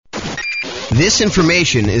This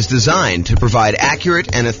information is designed to provide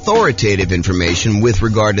accurate and authoritative information with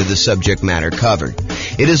regard to the subject matter covered.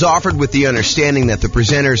 It is offered with the understanding that the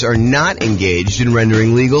presenters are not engaged in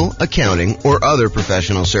rendering legal, accounting, or other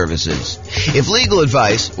professional services. If legal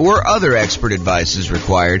advice or other expert advice is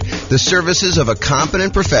required, the services of a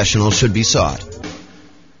competent professional should be sought.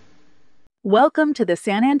 Welcome to the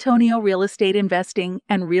San Antonio Real Estate Investing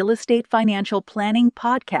and Real Estate Financial Planning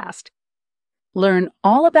Podcast. Learn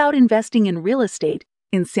all about investing in real estate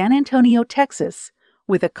in San Antonio, Texas,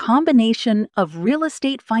 with a combination of real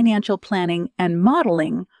estate financial planning and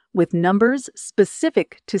modeling with numbers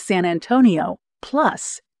specific to San Antonio,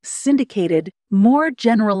 plus syndicated, more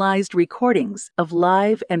generalized recordings of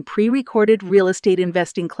live and pre-recorded real estate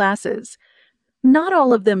investing classes, not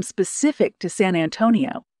all of them specific to San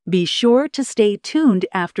Antonio. Be sure to stay tuned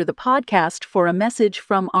after the podcast for a message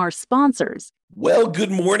from our sponsors. Well,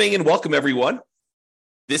 good morning and welcome, everyone.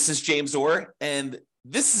 This is James Orr, and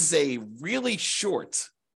this is a really short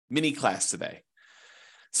mini class today.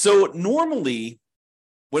 So normally,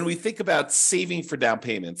 when we think about saving for down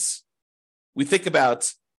payments, we think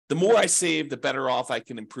about the more I save, the better off I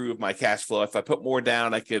can improve my cash flow. If I put more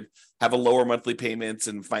down, I could have a lower monthly payment,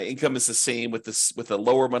 and if my income is the same with a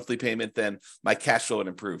lower monthly payment, then my cash flow would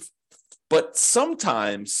improve. But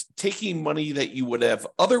sometimes taking money that you would have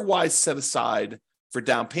otherwise set aside for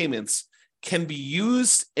down payments can be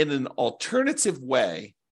used in an alternative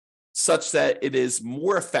way such that it is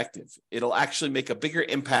more effective. It'll actually make a bigger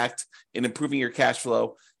impact in improving your cash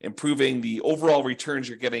flow, improving the overall returns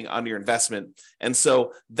you're getting on your investment. And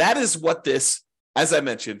so that is what this, as I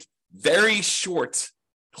mentioned, very short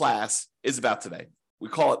class is about today. We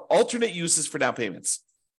call it alternate uses for down payments.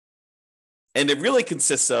 And it really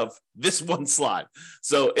consists of this one slide.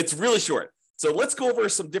 So it's really short. So let's go over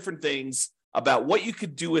some different things about what you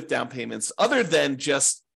could do with down payments other than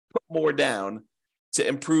just put more down to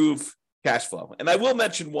improve cash flow. And I will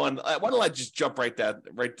mention one. Why don't I just jump right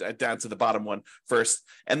down to the bottom one first?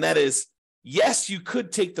 And that is, yes, you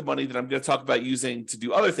could take the money that I'm going to talk about using to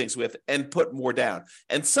do other things with and put more down.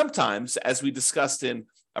 And sometimes, as we discussed in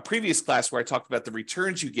a previous class where I talked about the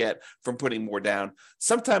returns you get from putting more down,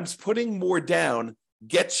 sometimes putting more down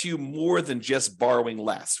gets you more than just borrowing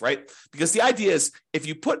less, right? Because the idea is if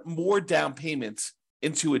you put more down payment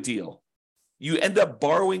into a deal, you end up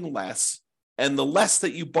borrowing less, and the less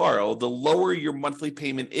that you borrow, the lower your monthly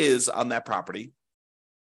payment is on that property.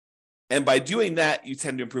 And by doing that, you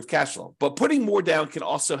tend to improve cash flow. But putting more down can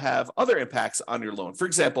also have other impacts on your loan. For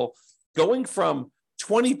example, going from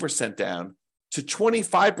 20% down to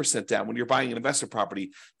 25% down when you're buying an investment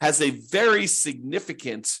property has a very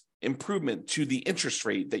significant improvement to the interest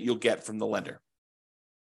rate that you'll get from the lender.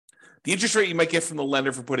 The interest rate you might get from the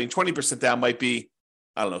lender for putting 20% down might be,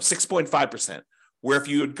 6.5%. Where if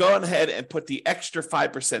you had gone ahead and put the extra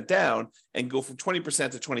 5% down and go from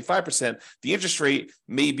 20% to 25%, the interest rate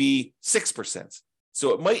may be 6%.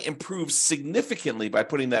 So it might improve significantly by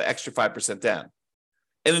putting that extra 5% down.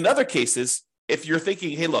 And in other cases, if you're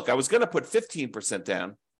thinking, hey, look, I was going to put 15%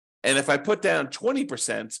 down, and if I put down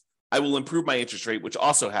 20%, I will improve my interest rate, which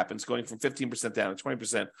also happens. Going from 15% down to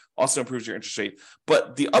 20% also improves your interest rate.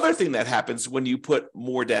 But the other thing that happens when you put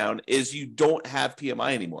more down is you don't have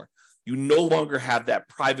PMI anymore. You no longer have that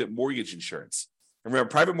private mortgage insurance. Remember,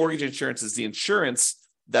 private mortgage insurance is the insurance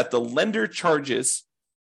that the lender charges,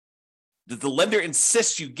 that the lender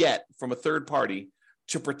insists you get from a third party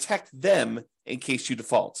to protect them in case you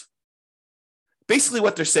default. Basically,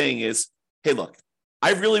 what they're saying is, hey, look,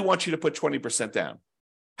 I really want you to put 20% down.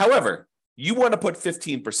 However, you want to put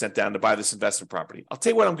 15% down to buy this investment property. I'll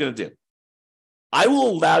tell you what I'm going to do. I will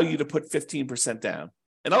allow you to put 15% down,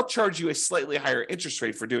 and I'll charge you a slightly higher interest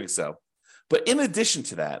rate for doing so. But in addition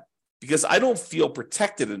to that, because I don't feel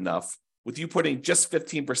protected enough with you putting just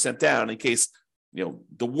 15% down in case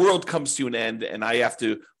the world comes to an end and I have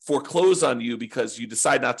to foreclose on you because you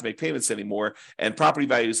decide not to make payments anymore and property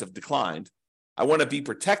values have declined, I want to be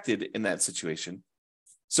protected in that situation.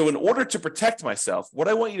 So in order to protect myself, what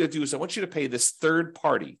I want you to do is I want you to pay this third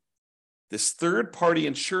party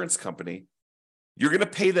insurance company. You're going to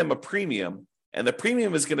pay them a premium, and the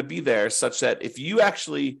premium is going to be there such that if you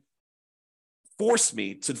actually force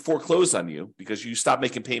me to foreclose on you because you stop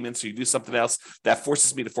making payments or you do something else that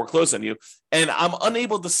forces me to foreclose on you, and I'm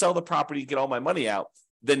unable to sell the property, get all my money out,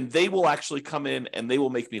 then they will actually come in and they will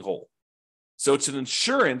make me whole. So it's an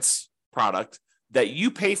insurance product that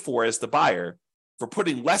you pay for as the buyer for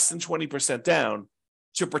putting less than 20% down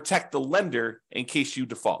to protect the lender in case you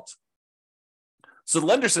default. So the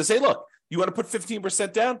lender says, hey, look, You want to put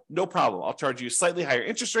 15% down? No problem. I'll charge you a slightly higher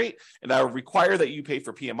interest rate, and I will require that you pay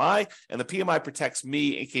for PMI, and the PMI protects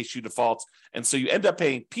me in case you default. And so you end up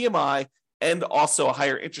paying PMI and also a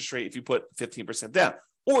higher interest rate if you put 15% down.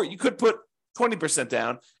 Or you could put 20%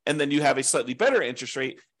 down, and then you have a slightly better interest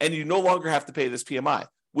rate, and you no longer have to pay this PMI,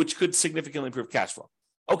 which could significantly improve cash flow.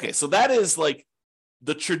 Okay, so that is like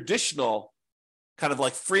the traditional kind of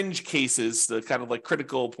like fringe cases, the kind of like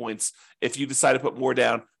critical points if you decide to put more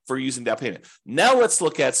down for using down payment. Now let's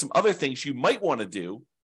look at some other things you might want to do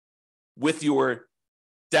with your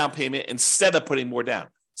down payment instead of putting more down.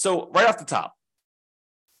 So right off the top,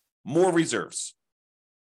 more reserves.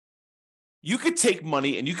 You could take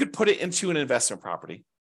money and you could put it into an investment property.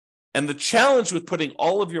 And the challenge with putting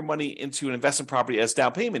all of your money into an investment property as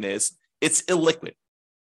down payment is it's illiquid.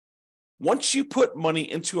 Once you put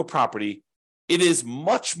money into a property, it is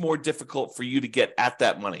much more difficult for you to get at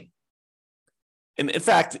that money. And in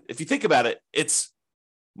fact, if you think about it, it's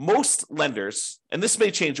most lenders, and this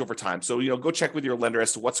may change over time. So, go check with your lender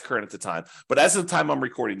as to what's current at the time. But as of the time I'm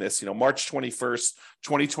recording this, March 21st,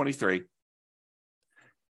 2023,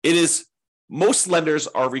 it is most lenders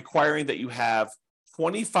are requiring that you have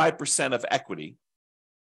 25% of equity.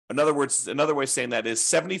 In other words, another way of saying that is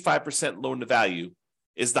 75% loan to value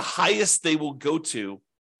is the highest they will go to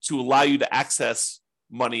allow you to access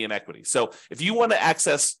money and equity. So if you want to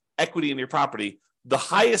access equity in your property, the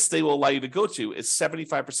highest they will allow you to go to is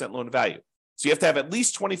 75% loan to value. So you have to have at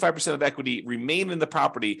least 25% of equity remain in the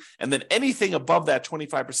property, and then anything above that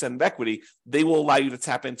 25% of equity, they will allow you to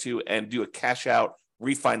tap into and do a cash out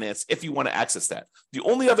refinance if you want to access that. The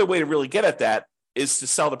only other way to really get at that is to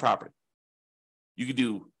sell the property. You could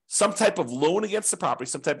do some type of loan against the property,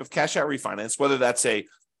 some type of cash out refinance, whether that's a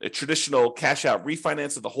traditional cash out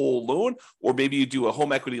refinance of the whole loan, or maybe you do a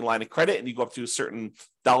home equity line of credit and you go up to a certain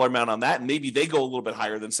dollar amount on that, and maybe they go a little bit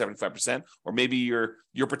higher than 75%, or maybe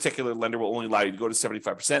your particular lender will only allow you to go to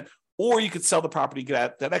 75%, or you could sell the property and get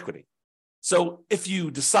at that equity. So if you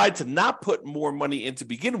decide to not put more money in to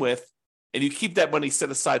begin with, and you keep that money set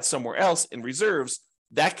aside somewhere else in reserves,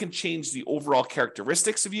 that can change the overall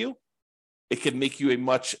characteristics of you. It can make you a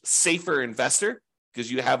much safer investor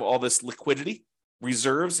because you have all this liquidity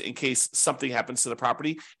reserves in case something happens to the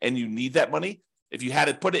property and you need that money. If you had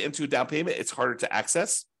to put it into a down payment, it's harder to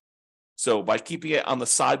access. So by keeping it on the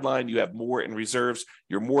sideline, you have more in reserves,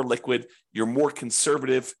 you're more liquid, you're more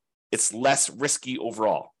conservative, it's less risky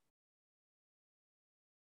overall.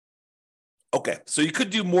 Okay, so you could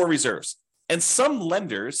do more reserves. And some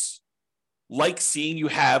lenders like seeing you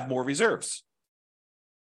have more reserves.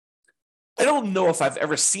 I don't know if I've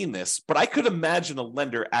ever seen this, but I could imagine a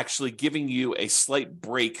lender actually giving you a slight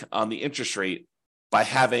break on the interest rate by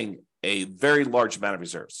having a very large amount of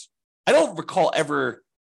reserves. I don't recall ever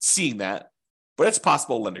seeing that, but it's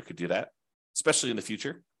possible a lender could do that, especially in the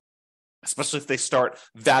future, especially if they start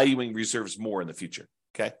valuing reserves more in the future,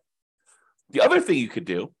 okay? The other thing you could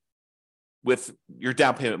do with your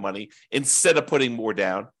down payment money, instead of putting more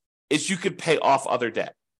down, is you could pay off other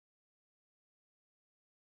debt.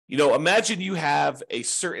 Imagine you have a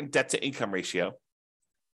certain debt to income ratio,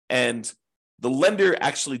 and the lender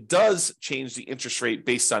actually does change the interest rate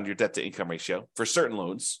based on your debt to income ratio for certain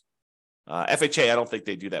loans. FHA, I don't think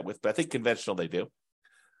they do that with, but I think conventional they do.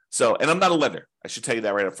 So, and I'm not a lender. I should tell you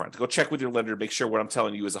that right up front. Go check with your lender to make sure what I'm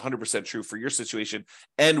telling you is 100% true for your situation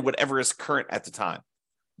and whatever is current at the time.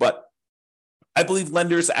 But I believe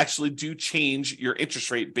lenders actually do change your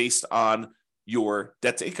interest rate based on your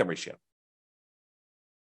debt to income ratio.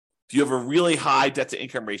 If you have a really high debt to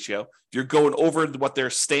income ratio, if you're going over what their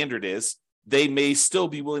standard is, they may still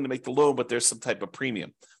be willing to make the loan, but there's some type of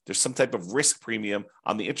premium. There's some type of risk premium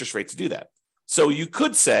on the interest rate to do that. So you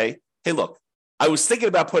could say, hey, look, I was thinking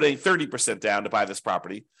about putting 30% down to buy this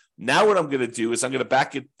property. Now what I'm going to do is I'm going to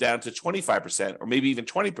back it down to 25% or maybe even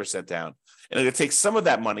 20% down. And I'm going to take some of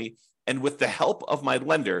that money and with the help of my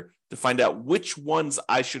lender to find out which ones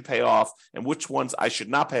I should pay off and which ones I should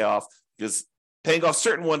not pay off, because paying off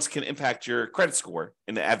certain ones can impact your credit score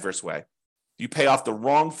in an adverse way. You pay off the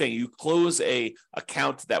wrong thing. You close a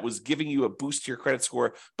account that was giving you a boost to your credit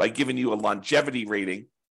score by giving you a longevity rating.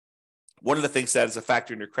 One of the things that is a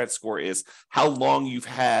factor in your credit score is how long you've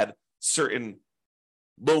had certain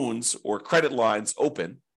loans or credit lines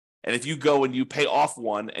open. And if you go and you pay off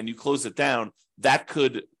one and you close it down, that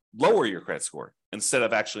could lower your credit score instead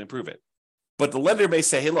of actually improve it. But the lender may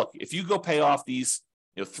say, hey, look, if you go pay off these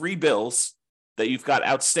 3 bills that you've got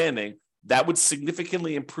outstanding, that would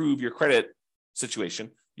significantly improve your credit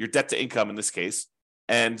situation, your debt to income in this case.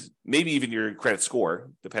 and maybe even your credit score,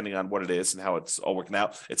 depending on what it is and how it's all working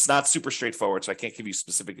out. It's not super straightforward, so I can't give you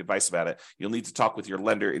specific advice about it. You'll need to talk with your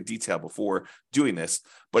lender in detail before doing this.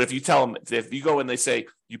 But if you tell them, if you go and they say,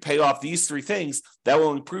 you pay off these 3 things, that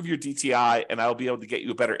will improve your DTI and I'll be able to get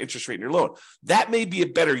you a better interest rate in your loan. That may be a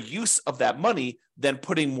better use of that money than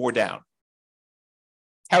putting more down.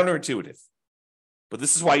 Counterintuitive. But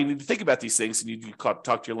this is why you need to think about these things and you need to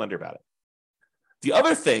talk to your lender about it. The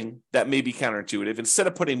other thing that may be counterintuitive, instead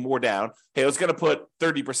of putting more down, hey, I was going to put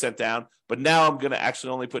 30% down, but now I'm going to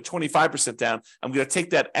actually only put 25% down. I'm going to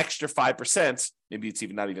take that extra 5%, maybe it's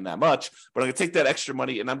even not even that much, but I'm going to take that extra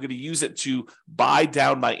money and I'm going to use it to buy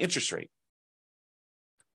down my interest rate.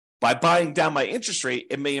 By buying down my interest rate,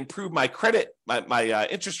 it may improve my credit, my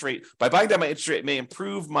interest rate. By buying down my interest rate, it may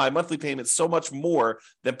improve my monthly payments so much more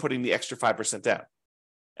than putting the extra 5% down.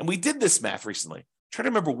 And we did this math recently. Trying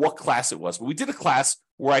to remember what class it was, but we did a class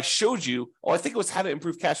where I showed you, I think it was how to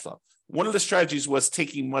improve cash flow. One of the strategies was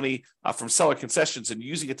taking money from seller concessions and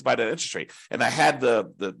using it to buy down interest rate. And I had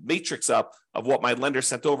the matrix up of what my lender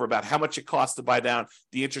sent over about how much it costs to buy down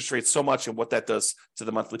the interest rate so much and what that does to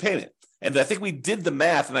the monthly payment. And I think we did the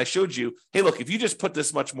math and I showed you, hey, look, if you just put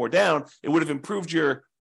this much more down, it would have improved your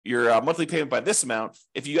monthly payment by this amount.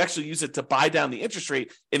 If you actually use it to buy down the interest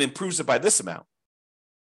rate, it improves it by this amount.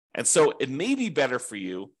 And so it may be better for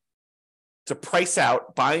you to price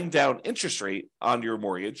out buying down interest rate on your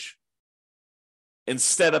mortgage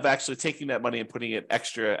instead of actually taking that money and putting it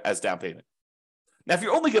extra as down payment. Now, if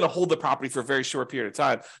you're only going to hold the property for a very short period of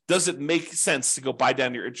time, does it make sense to go buy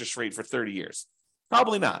down your interest rate for 30 years?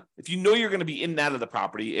 Probably not. If you know you're going to be in and out of the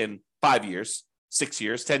property in 5 years, 6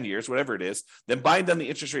 years, 10 years, whatever it is, then buying down the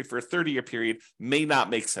interest rate for a 30-year period may not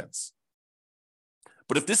make sense.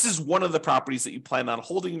 But if this is one of the properties that you plan on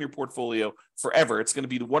holding in your portfolio forever, it's going to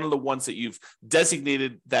be one of the ones that you've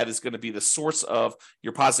designated that is going to be the source of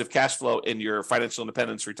your positive cash flow in your financial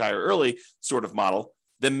independence, retire early sort of model,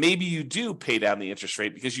 then maybe you do pay down the interest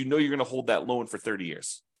rate because you know you're going to hold that loan for 30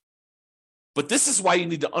 years. But this is why you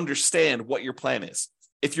need to understand what your plan is.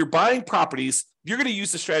 If you're buying properties, you're going to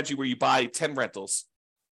use the strategy where you buy 10 rentals,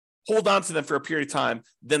 hold on to them for a period of time,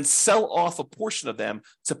 then sell off a portion of them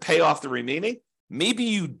to pay off the remaining. Maybe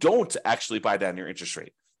you don't actually buy down your interest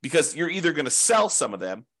rate because you're either going to sell some of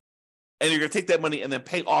them and you're going to take that money and then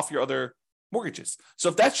pay off your other mortgages. So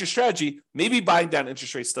if that's your strategy, maybe buying down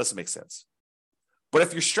interest rates doesn't make sense. But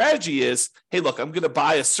if your strategy is, hey, look, I'm going to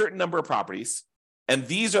buy a certain number of properties and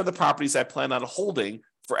these are the properties I plan on holding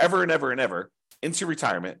forever and ever and ever into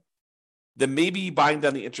retirement, then maybe buying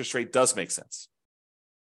down the interest rate does make sense.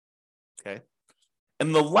 Okay.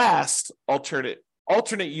 And the last alternate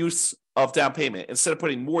use of down payment, instead of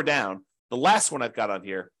putting more down, the last one I've got on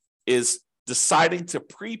here is deciding to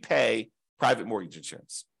prepay private mortgage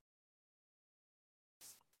insurance.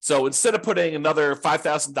 So instead of putting another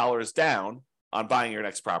 $5,000 down on buying your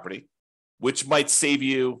next property, which might save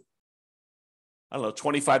you, I don't know,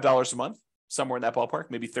 $25 a month, somewhere in that ballpark,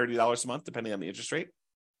 maybe $30 a month, depending on the interest rate,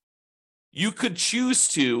 you could choose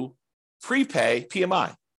to prepay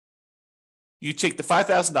PMI. You take the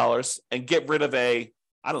 $5,000 and get rid of a,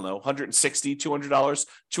 I don't know, $160, $200,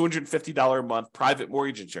 $250 a month private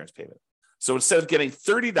mortgage insurance payment. So instead of getting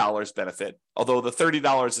 $30 benefit, although the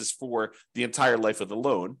 $30 is for the entire life of the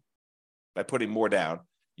loan, by putting more down,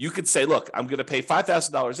 you could say, look, I'm going to pay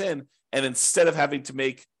 $5,000 in, and instead of having to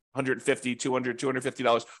make $150, $200,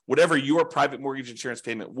 $250, whatever your private mortgage insurance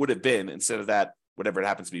payment would have been, instead of that, whatever it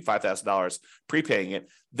happens to be, $5,000 prepaying it,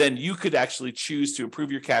 then you could actually choose to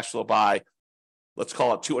improve your cash flow by, let's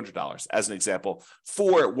call it $200 as an example,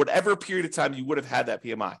 for whatever period of time you would have had that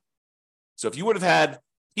PMI. So if you would have had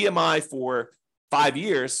PMI for 5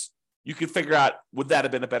 years, you could figure out, would that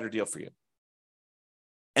have been a better deal for you?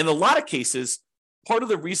 In a lot of cases, part of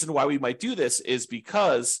the reason why we might do this is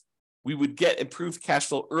because we would get improved cash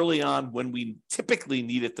flow early on when we typically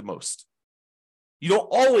need it the most. You don't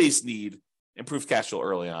always need improved cash flow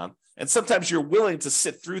early on. And sometimes you're willing to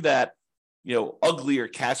sit through that, uglier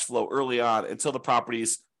cash flow early on until the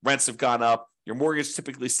property's rents have gone up. Your mortgage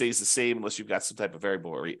typically stays the same unless you've got some type of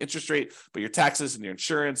variable rate interest rate, but your taxes and your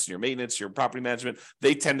insurance, and your maintenance, your property management,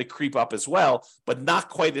 they tend to creep up as well, but not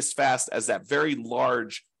quite as fast as that very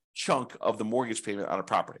large chunk of the mortgage payment on a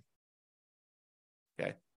property.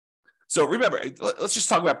 Okay. So remember, let's just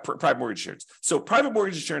talk about private mortgage insurance. So private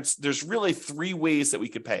mortgage insurance, there's really 3 ways that we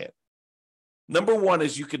could pay it. Number one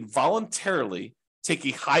is you can voluntarily take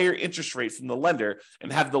a higher interest rate from the lender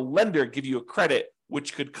and have the lender give you a credit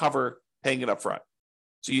which could cover paying it up front.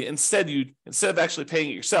 So instead of actually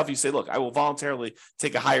paying it yourself, you say, look, I will voluntarily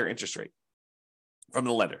take a higher interest rate from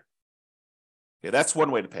the lender. Okay, that's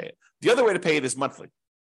one way to pay it. The other way to pay it is monthly.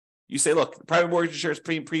 You say, look, private mortgage insurance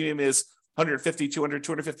premium is $150, $200,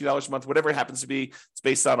 $250 a month, whatever it happens to be. It's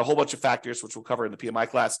based on a whole bunch of factors, which we'll cover in the PMI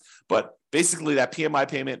class. But basically, that PMI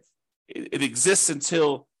payment, it exists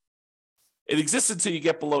until you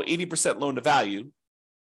get below 80% loan to value,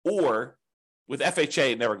 or with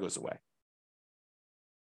FHA, it never goes away.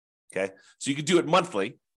 Okay, so you can do it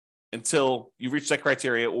monthly until you reach that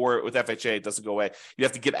criteria, or with FHA, it doesn't go away. You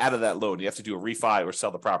have to get out of that loan. You have to do a refi or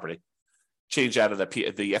sell the property, change out of the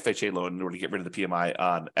FHA loan in order to get rid of the PMI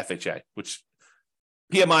on FHA, which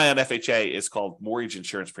PMI on FHA is called mortgage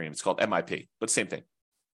insurance premium. It's called MIP, but same thing.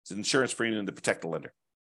 It's an insurance premium to protect the lender.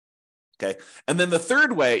 Okay. And then the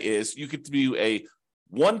third way is you could do a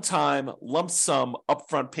one-time lump sum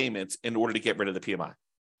upfront payment in order to get rid of the PMI.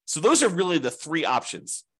 So those are really the three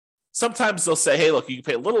options. Sometimes they'll say, hey, look, you can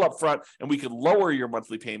pay a little upfront and we could lower your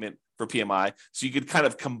monthly payment for PMI. So you could kind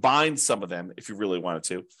of combine some of them if you really wanted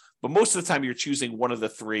to. But most of the time you're choosing one of the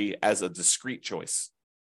three as a discrete choice.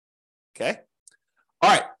 Okay.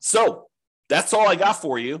 All right. So that's all I got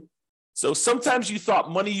for you. So sometimes you thought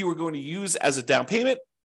money you were going to use as a down payment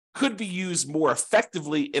could be used more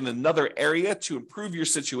effectively in another area to improve your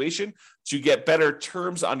situation, to get better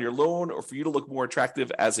terms on your loan, or for you to look more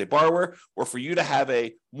attractive as a borrower, or for you to have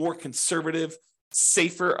a more conservative,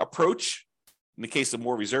 safer approach in the case of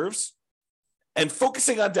more reserves. And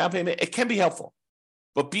focusing on down payment, it can be helpful,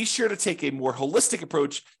 but be sure to take a more holistic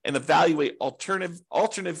approach and evaluate alternate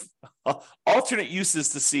uses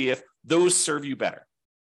to see if those serve you better.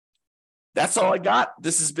 That's all I got.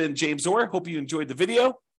 This has been James Orr. Hope you enjoyed the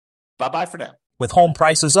video. Bye-bye for now. With home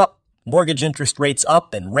prices up, mortgage interest rates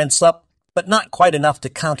up, and rents up, but not quite enough to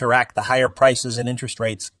counteract the higher prices and interest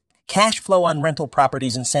rates, cash flow on rental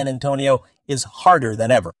properties in San Antonio is harder than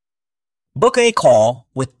ever. Book a call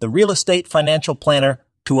with the Real Estate Financial Planner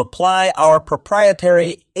to apply our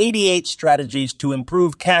proprietary 88 strategies to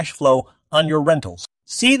improve cash flow on your rentals.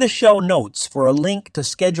 See the show notes for a link to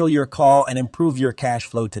schedule your call and improve your cash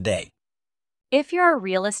flow today. If you're a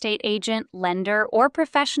real estate agent, lender, or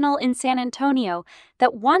professional in San Antonio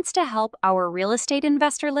that wants to help our real estate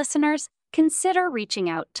investor listeners, consider reaching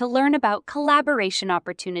out to learn about collaboration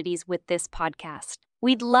opportunities with this podcast.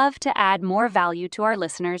 We'd love to add more value to our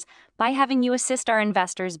listeners by having you assist our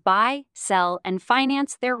investors buy, sell, and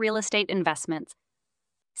finance their real estate investments.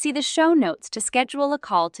 See the show notes to schedule a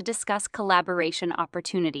call to discuss collaboration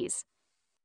opportunities.